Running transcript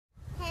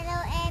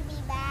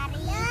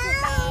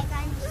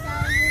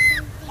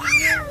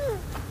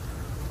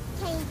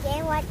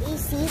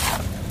Casey.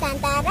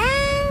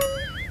 Tantaran!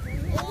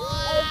 A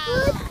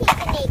good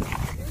picnic.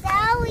 So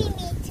we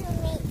need to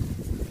make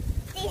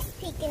this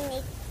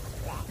picnic.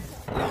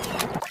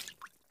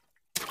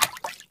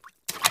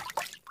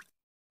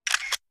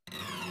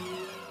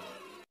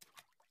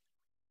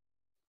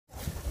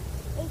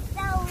 It's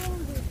so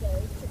windy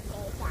day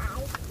today,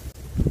 guys.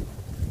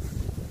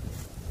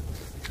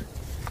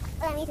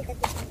 Let me take a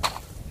picture.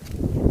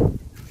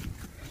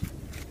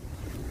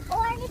 Or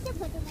I need to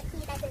put in the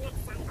key at the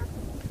next side.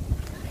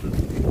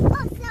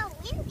 Oh, so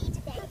windy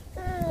today.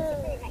 Put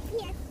it right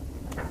here.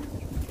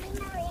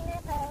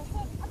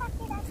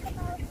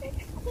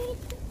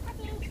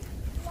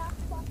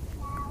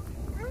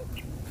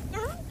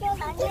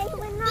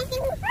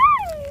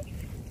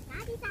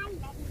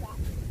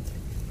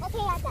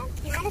 Okay, I'm done.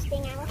 Now the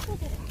thing I was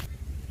thinking about.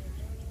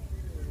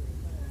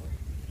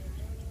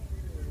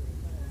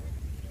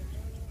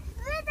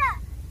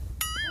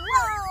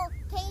 Whoa!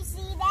 Can you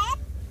see that?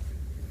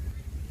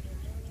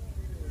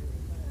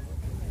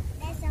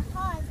 There's a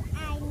horse. I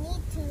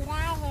need to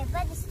ride her,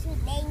 but it's too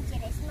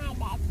dangerous. My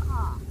dad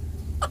called.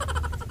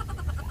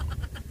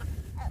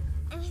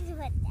 I'm going to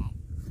put that.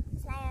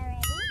 Slide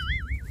already.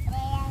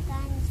 Today I'm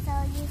going to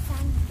show you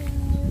something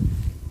new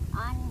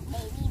on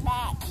baby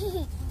back.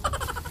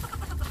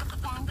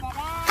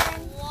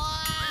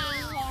 Wow!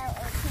 We have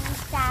a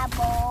pizza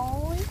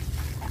bowl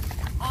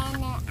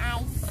and an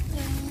ice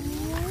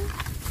cream,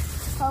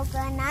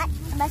 coconut,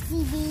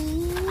 Bussy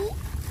bee.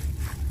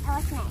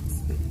 What's next?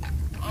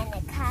 And a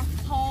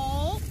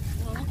cupcake,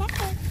 and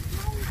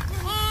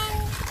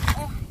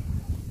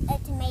a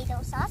tomato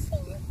sauce,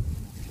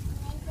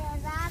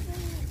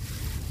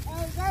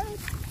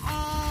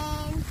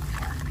 and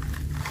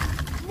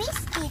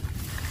biscuit.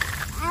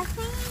 I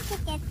think I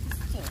should get this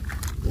too.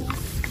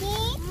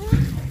 Biscuit.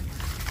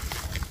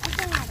 What's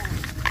another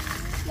one?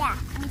 Yeah,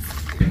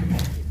 biscuit.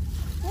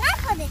 Now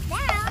put it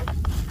down.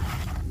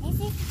 This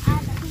is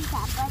the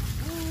pizza, but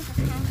we need to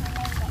count it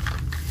later.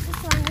 This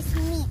one is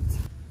meat.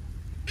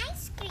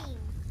 Ice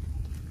cream.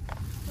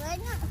 We're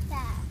not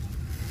that.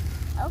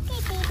 Okay,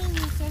 baby,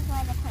 you just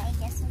want to play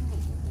just a little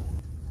bit.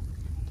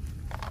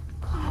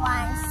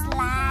 One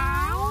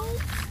slice,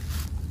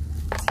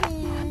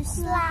 two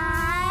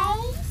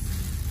slice,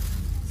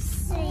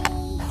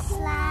 three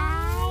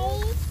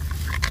slice,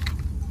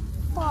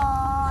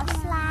 four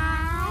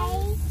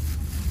slice,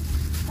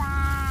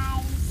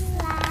 five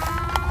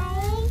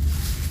slice,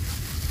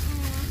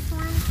 and this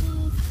one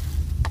is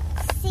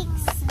six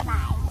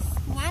slice.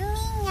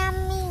 Yummy,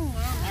 yummy,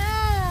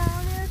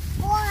 yummy.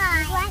 Why?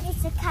 This one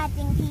is a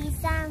cutting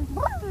pizza.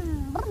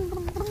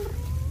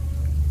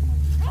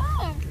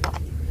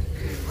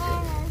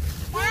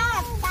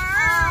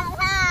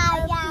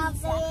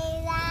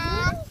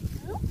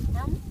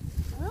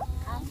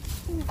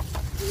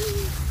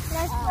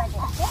 Let's put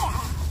it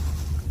there.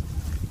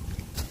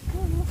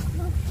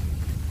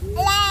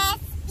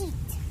 Let's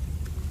eat.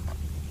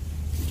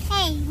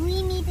 Hey, we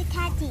need the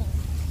cutting.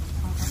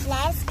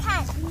 Let's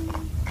cut.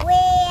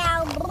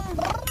 Well, boom,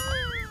 boom.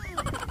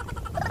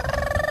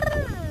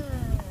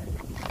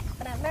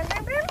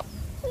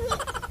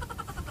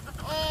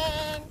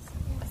 And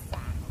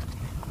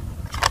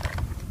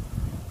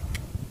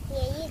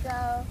here you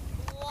go.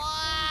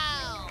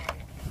 Wow.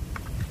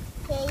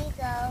 Here you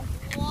go.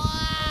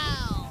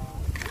 Wow.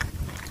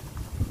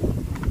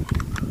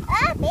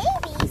 Ah,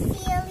 baby,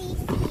 silly,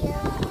 silly.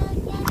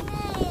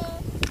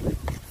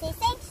 Say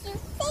thank you,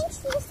 thank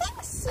you, thank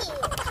you.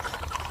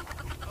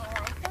 And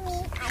one for me,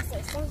 I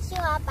say thank you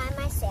all by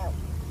myself.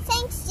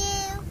 Thank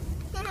you.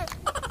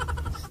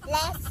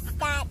 Let's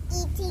start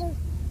eating.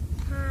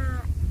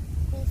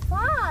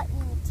 Before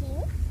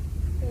eating,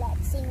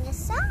 let's sing a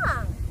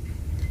song.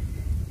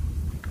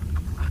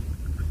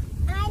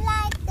 I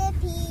like the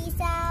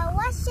pizza.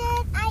 What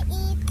should I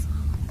eat?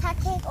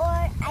 Cupcake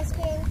or ice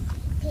cream?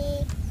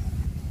 Pig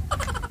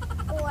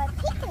or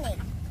picnic?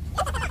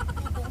 It's not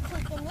eating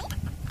picnic.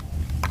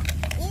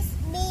 It's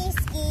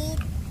biscuit.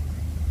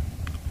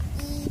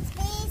 Eat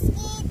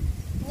biscuit.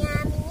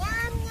 Yum,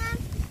 yum, yum.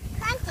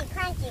 Crunchy,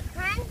 crunchy,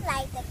 crunch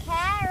like the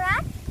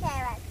carrot.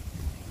 Carrot.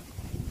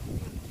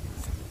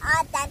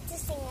 All done to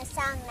sing a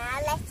song now.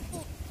 Let's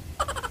eat.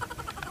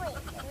 Wait,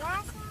 the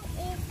last one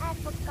is I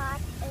forgot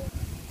a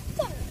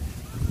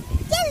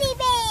jelly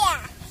bear.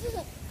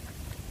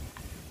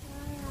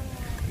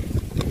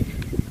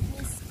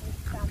 Biscuit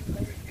from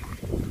Baby.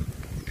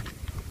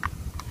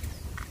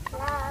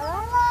 La la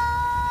la,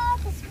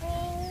 the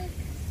spring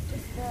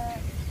is good.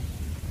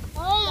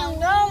 Oh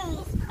no!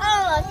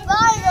 Oh, a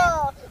spider!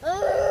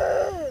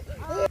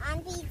 On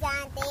pizza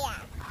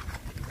there.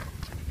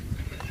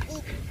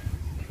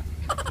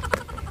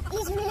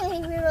 It's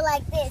really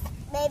like this.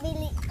 Maybe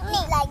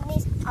eat like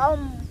this.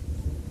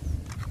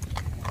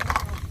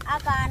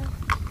 Akan.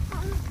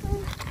 One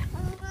foot.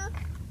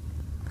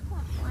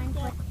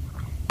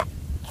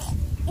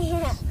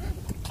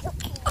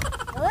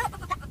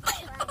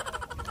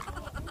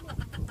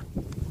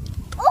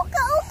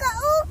 Uka, uka,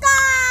 uka!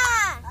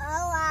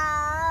 Oh,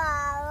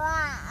 wow,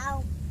 wow.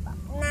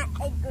 Not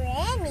a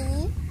granny.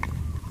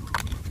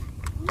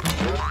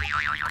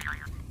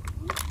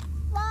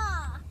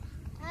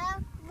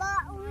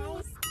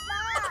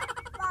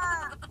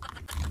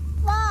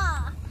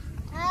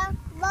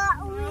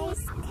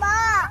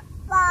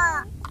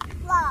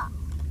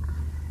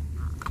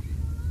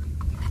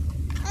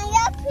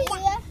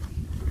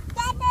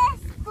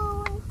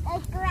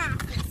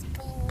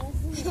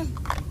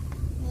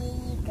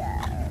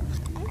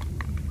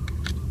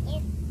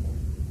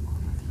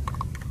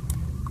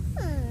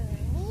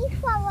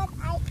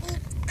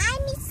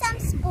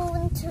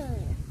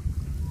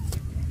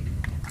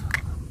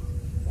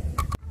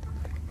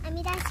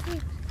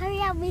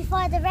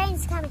 before the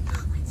rain's coming.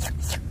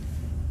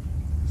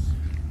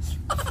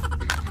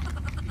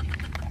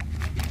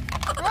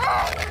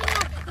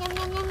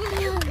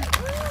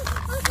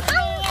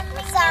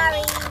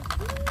 Sorry,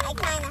 I'm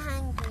kind of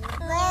hungry.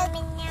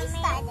 It's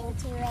starting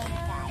to rain,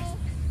 guys.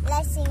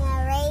 Let's sing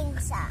a rain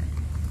song.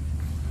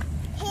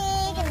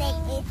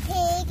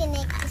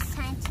 Picnic, it's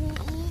time to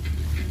eat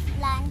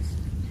lunch.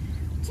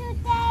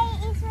 Today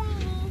is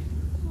raining.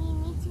 We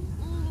need to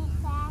eat it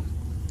fast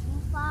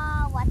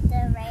before what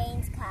the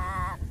rains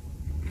come.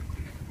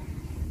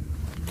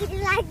 I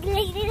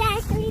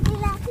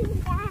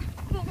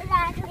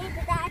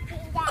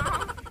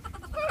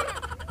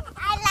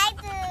like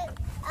the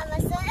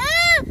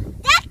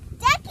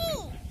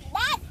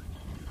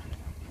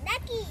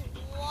Ducky.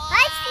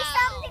 Let's do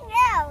something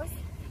else.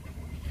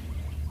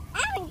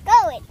 I'm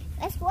going.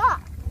 Let's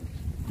walk.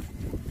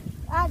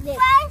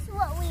 First,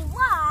 what we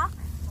walk,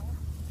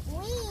 we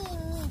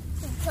need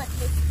to put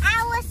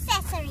our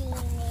accessory in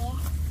there.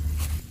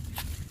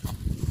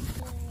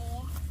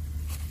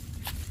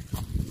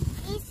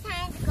 It's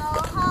time to go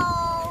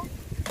home.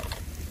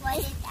 What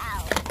is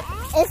out?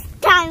 It's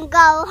time to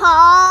go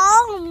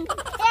home.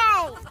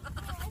 Yay!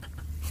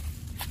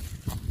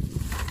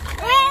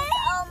 It's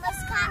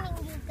almost coming,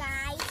 you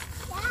guys.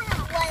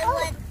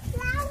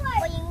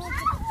 What you need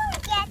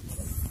to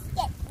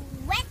get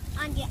wet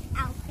on your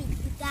outfit,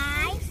 you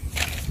guys.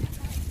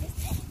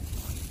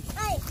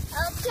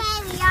 Okay,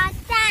 we are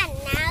done.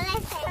 Now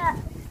let's go.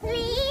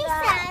 Please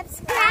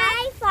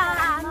subscribe for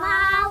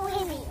more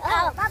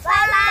videos.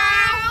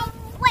 Bye-bye.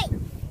 Wait,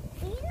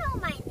 do you know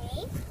my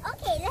name?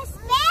 Okay, let's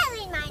spell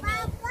in my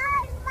name.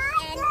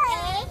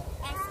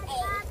 N-A-S-A.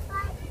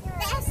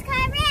 That's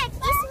correct.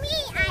 It's me.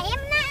 I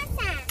am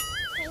Nasa.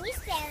 Can you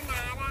spell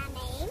Nara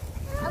name?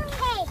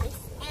 Okay,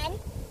 it's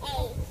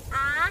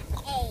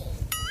N-A-R-A.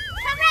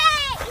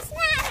 Correct. It's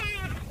Nara.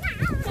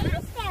 Can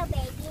you spell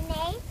baby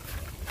name?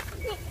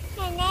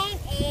 Her name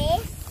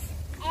is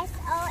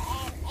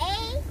S-O-N-A.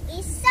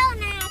 It's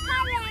Sona.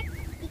 Correct.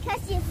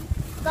 Because you're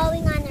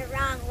going on the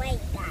wrong way,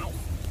 guys.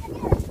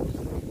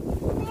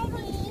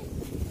 Baby.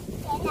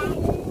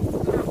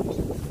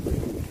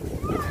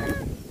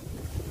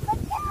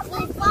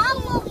 Before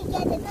we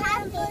get the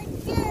topic,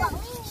 what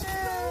we need to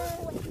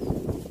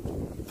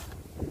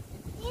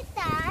do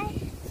that.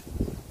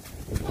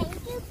 Can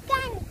you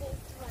gun this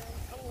one?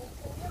 I mean,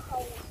 can you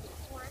hold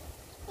this one?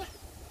 Yeah.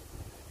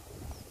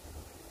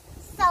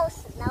 So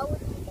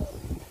slowly.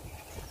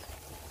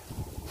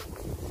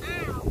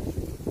 Ow.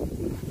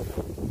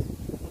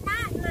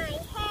 Not my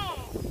head.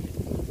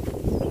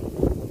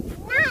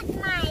 Not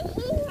my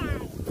hair.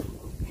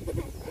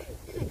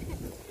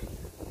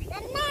 The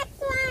next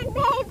one,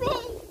 baby.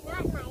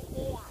 Not my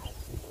hair.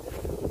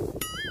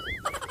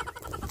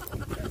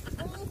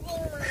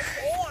 Squeezing my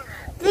hair.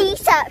 Please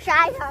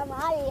subscribe for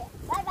more.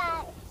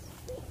 Bye-bye.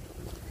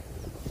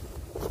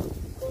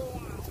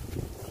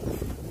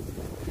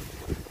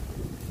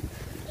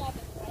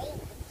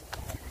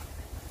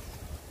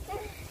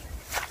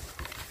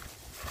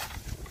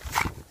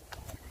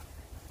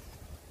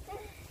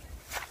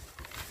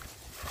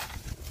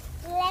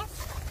 Let's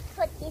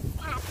put this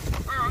cap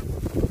on.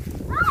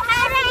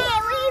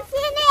 Alright, we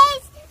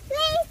finished.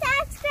 Please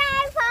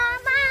subscribe for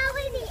more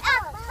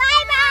videos.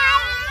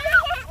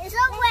 Bye-bye. It's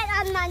so wet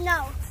on my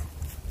nose.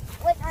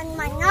 Wet on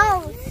my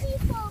nose.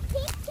 Beautiful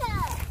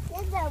picture.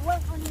 There's a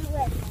wet on the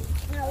wet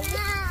nose.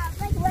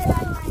 Wet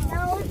on my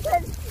nose.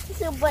 It's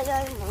so wet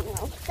on my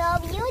nose. So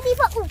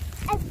beautiful. Ooh,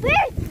 a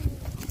bird.